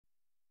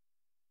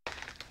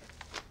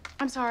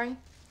I'm sorry.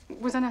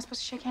 Was I not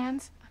supposed to shake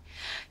hands?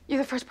 You're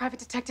the first private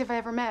detective I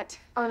ever met.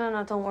 Oh,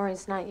 no, don't worry.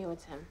 It's not you,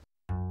 it's him.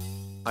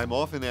 I'm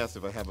often asked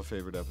if I have a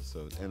favorite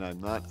episode, and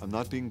I'm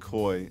not being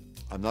coy.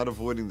 I'm not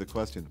avoiding the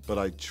question, but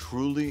I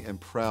truly am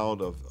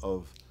proud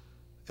of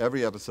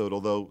every episode,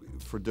 although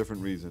for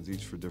different reasons,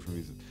 each for different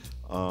reasons.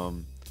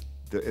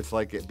 It's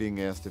like it being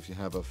asked if you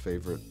have a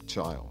favorite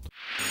child.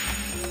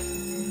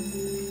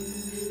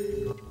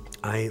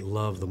 I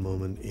love the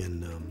moment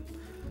in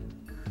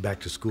Back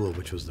to School,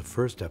 which was the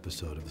first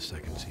episode of the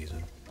second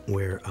season,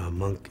 where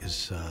Monk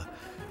is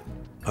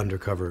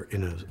undercover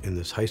in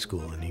this high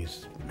school, and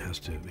he's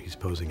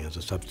posing as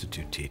a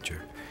substitute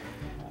teacher,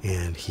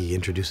 and he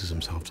introduces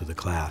himself to the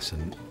class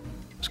and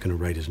is going to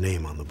write his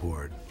name on the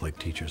board, like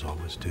teachers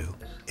always do.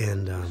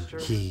 And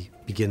he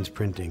begins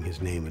printing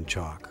his name in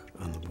chalk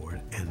on the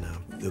board, and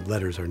the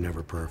letters are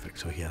never perfect,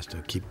 so he has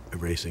to keep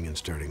erasing and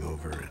starting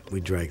over. And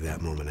we drag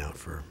that moment out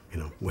for,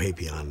 way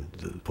beyond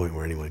the point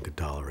where anyone could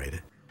tolerate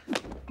it.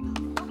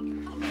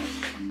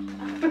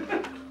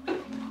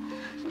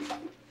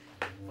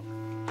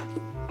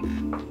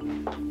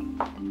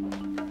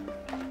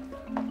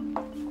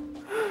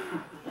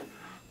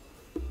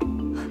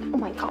 Oh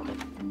my God.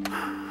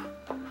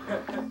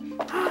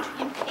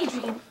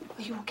 Adrian,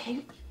 are you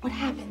okay? What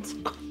happened?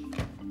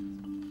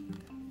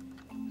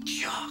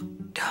 Chalk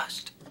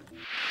dust.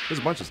 There's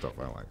a bunch of stuff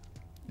I like.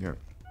 Yeah.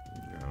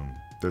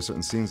 There's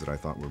certain scenes that I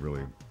thought were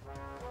really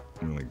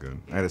good.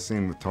 I had a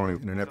scene with Tony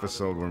in an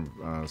episode where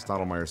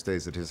Stottlemeyer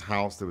stays at his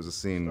house. There was a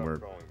scene where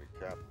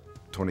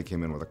Tony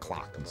came in with a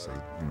clock and said,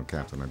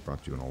 Captain, I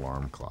brought you an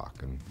alarm clock.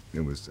 And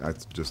there was a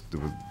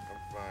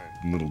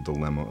little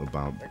dilemma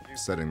about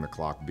setting the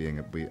clock being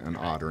an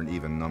odd or an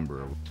even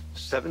number.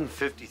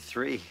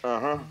 7:53.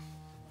 Uh-huh.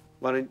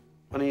 Why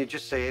don't you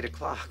just say 8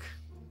 o'clock?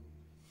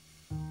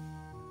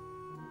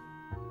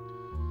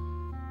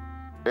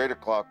 8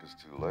 o'clock is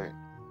too late.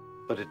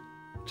 But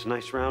it's a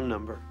nice round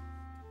number.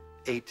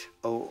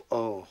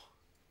 800.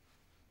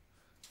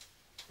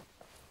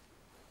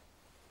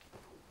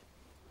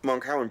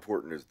 Monk, how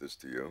important is this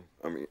to you?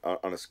 I mean,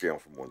 on a scale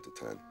from 1 to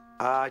 10.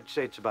 I'd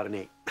say it's about an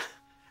 8.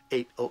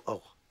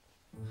 800.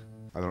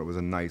 I thought it was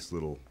a nice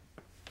little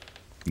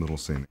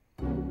scene.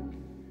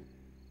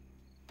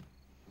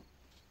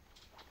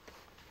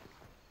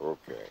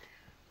 Okay,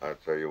 I'll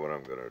tell you what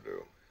I'm gonna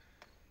do.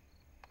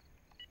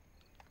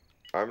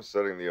 I'm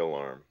setting the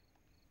alarm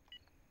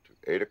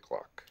to 8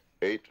 o'clock.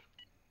 800.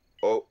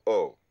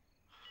 Are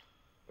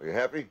you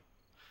happy?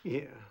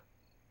 Yeah.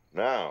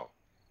 Now,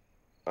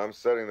 I'm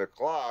setting the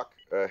clock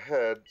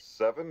ahead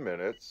 7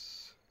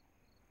 minutes.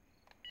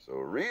 So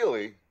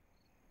really,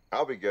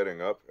 I'll be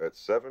getting up at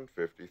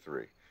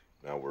 7:53.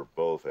 Now we're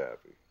both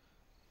happy.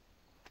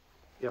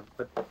 Yeah,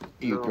 but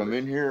You come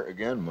in here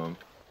again, Monk,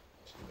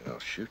 and I'll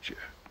shoot you.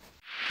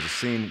 There's a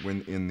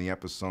scene in the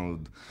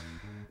episode,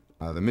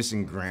 The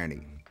Missing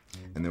Granny,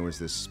 and there was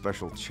this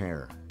special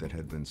chair that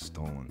had been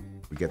stolen.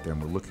 We get there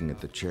and we're looking at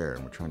the chair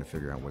and we're trying to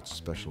figure out what's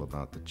special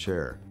about the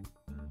chair.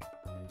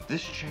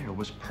 This chair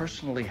was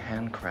personally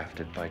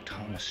handcrafted by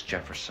Thomas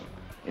Jefferson.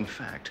 In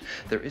fact,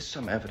 there is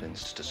some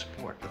evidence to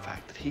support the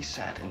fact that he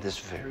sat in this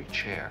very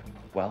chair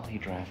while he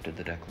drafted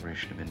the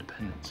Declaration of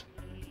Independence.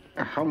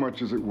 How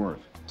much is it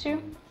worth?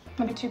 2,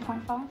 maybe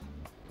 2.5.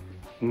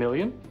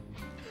 Million?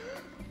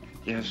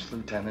 Yes,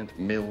 Lieutenant,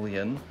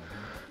 million.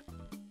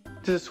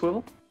 Does it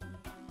swivel?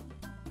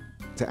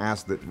 To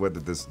ask that whether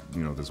this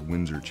this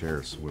Windsor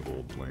chair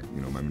swiveled like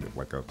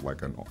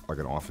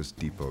an Office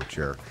Depot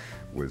chair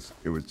was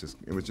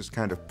just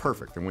kind of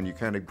perfect. And when you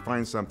kind of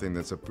find something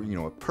that's a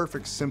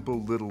perfect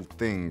simple little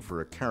thing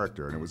for a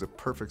character, and it was a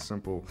perfect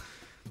simple,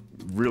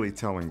 really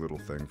telling little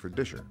thing for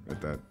Disher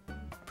at that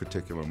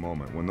particular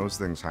moment. When those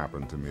things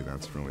happen to me,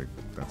 that's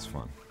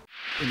fun.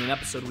 In an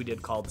episode we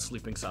did called The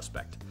Sleeping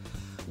Suspect,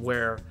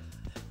 where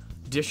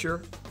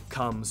Disher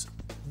comes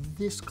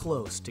this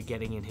close to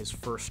getting in his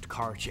first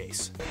car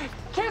chase.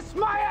 Kiss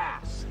my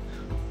ass!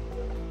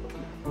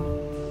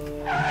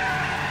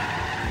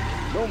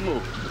 Don't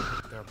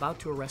move. They're about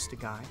to arrest a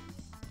guy,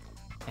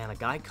 and a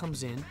guy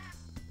comes in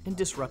and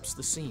disrupts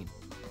the scene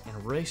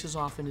and races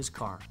off in his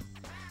car.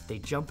 They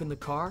jump in the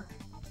car,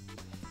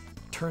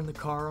 turn the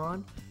car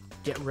on,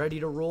 get ready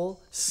to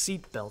roll,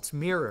 seat belts,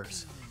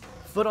 mirrors,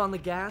 foot on the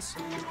gas.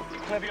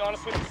 Can I be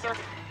honest with you, sir?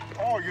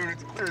 All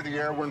units clear the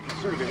air. We're in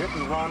pursuit of a hit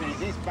and run.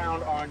 He's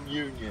eastbound on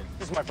Union.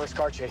 This is my first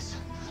car chase.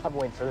 I've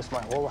been waiting for this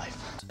my whole life.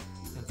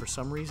 And for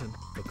some reason,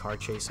 the car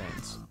chase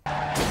ends.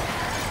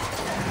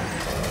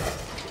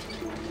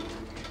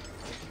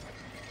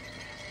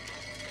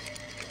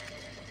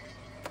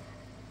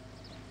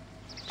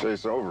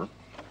 Chase over.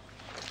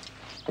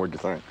 What'd you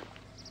think?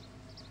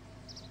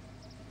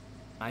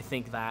 I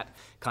think that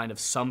kind of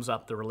sums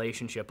up the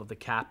relationship of the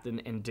captain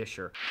and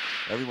Disher.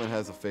 Everyone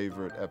has a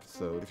favorite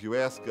episode. If you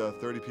ask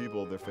 30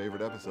 people their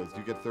favorite episodes,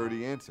 you get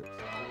 30 answers.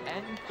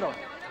 And go.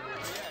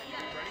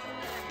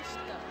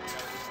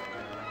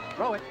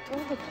 Throw it. Throw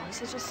the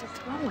boys. I just said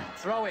throw it.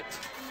 Throw it.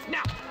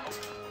 Now.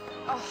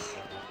 Oh.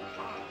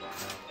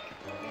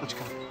 Let's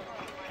go.